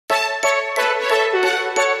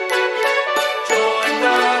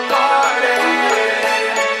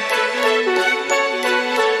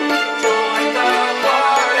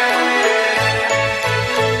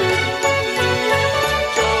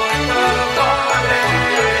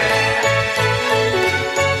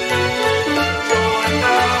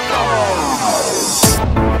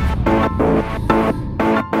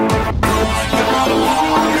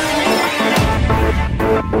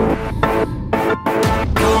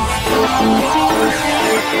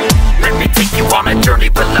a journey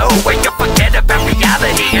below, where you forget about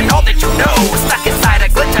reality and all that you know. Stuck inside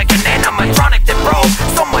a glitch-taking animatronic that broke.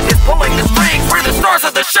 Someone is pulling the strings, we're the stars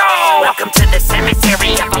of the show. Welcome to the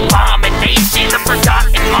cemetery of abomination. The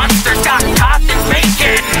forgotten monsters got coffins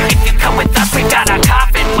making. If you come with us, we got a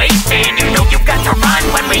coffin waiting. You know you got to run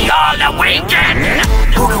when we all awaken.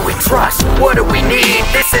 Who do we trust? What do we need?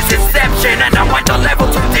 This is Inception, and I went a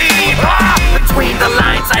level too deep. Between the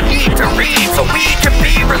lines I need to read, so we can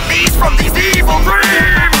be released from these evil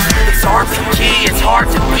dreams. It's RPG, it's hard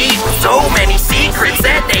to beat, so many secrets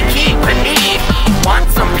that they keep beneath. Want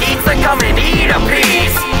some pizza? Come and eat a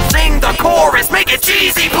piece. Sing the chorus, make it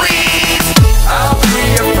cheesy, please. I'll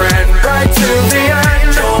be a friend right to the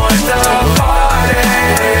end. Join the party.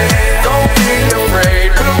 Don't be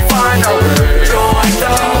afraid, we'll find our way. Join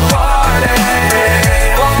the party.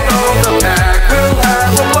 Follow the pack, we'll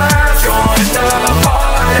have a blast. Join the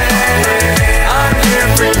party. I'm here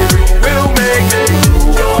for you, we'll make it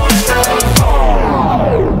through. Join the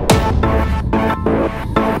party.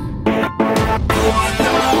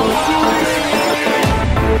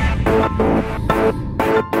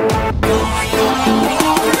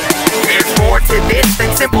 There's more to this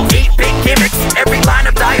than simple 8-bit gimmicks. Every line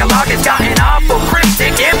of dialogue has gotten awful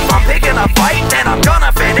cryptic. If I'm picking a fight, then I'm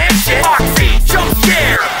gonna finish it. Foxy, jump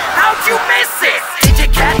scare, how'd you miss it? Did you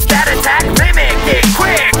catch that attack? Mimic it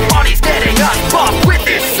quick. Bonnie's getting us buffed with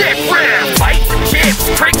his sick riff. Fights and chips,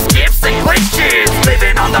 tricks, gifts and glitches.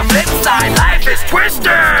 Living on the flip side, life is twisted.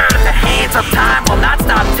 The hands of time will not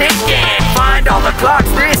stop ticking. Find all the clocks,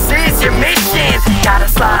 this is your mission. Gotta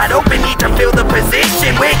slide open, need to fill the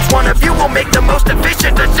position. Which one of you will make the most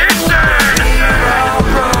efficient decision? We're all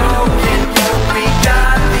broken, but we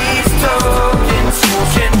got these tokens. You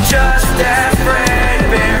can just ask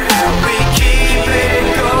Fredbear how we keep it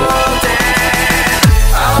golden.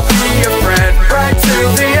 I'll be a friend right to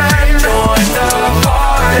the end. Join the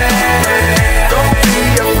party. Don't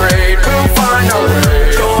be afraid, we'll find our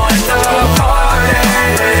way. Join the party.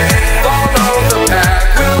 Follow the pack,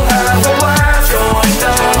 we'll have a blast. Join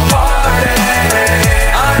the party.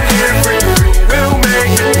 I'm here for you, we'll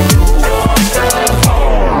make it through. Join the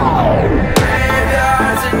party.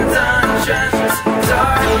 Graveyards and dungeons,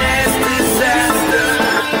 darkness, disaster,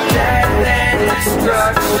 death and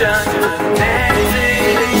destruction,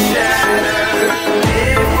 vented and shattered.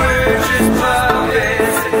 If we're just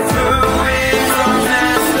puppets, who is our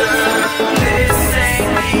master? This ain't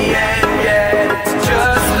the end yet, it's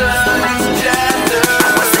just the next chapter. I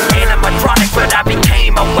was an animatronic, but I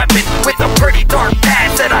became a weapon with a pretty dark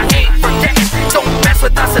past that I ain't forgetting. Don't mess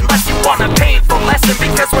with us unless you want a painful lesson,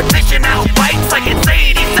 because we're dishing out bites like it's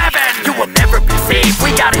 87. You will never be saved,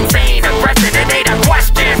 we got insane aggression. It ain't a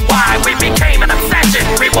question why we became an obsession.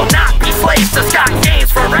 We will not be slaves to Scott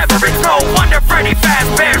Games forever. It's no wonder Freddy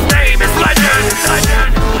Fazbear's name is